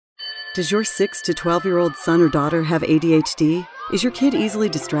Does your 6 to 12-year-old son or daughter have ADHD? Is your kid easily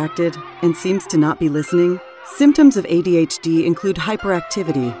distracted and seems to not be listening? Symptoms of ADHD include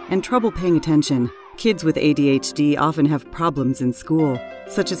hyperactivity and trouble paying attention. Kids with ADHD often have problems in school,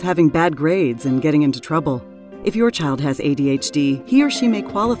 such as having bad grades and getting into trouble. If your child has ADHD, he or she may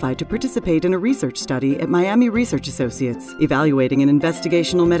qualify to participate in a research study at Miami Research Associates, evaluating an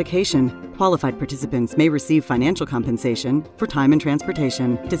investigational medication. Qualified participants may receive financial compensation for time and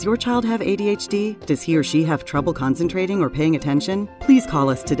transportation. Does your child have ADHD? Does he or she have trouble concentrating or paying attention? Please call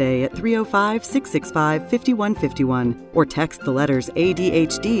us today at 305-665-5151 or text the letters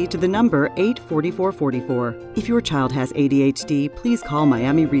ADHD to the number 84444. If your child has ADHD, please call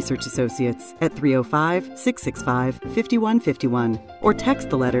Miami Research Associates at 305-665-5151 or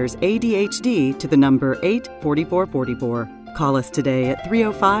text the letters ADHD to the number 84444. Call us today at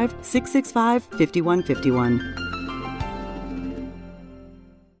 305-665-5151.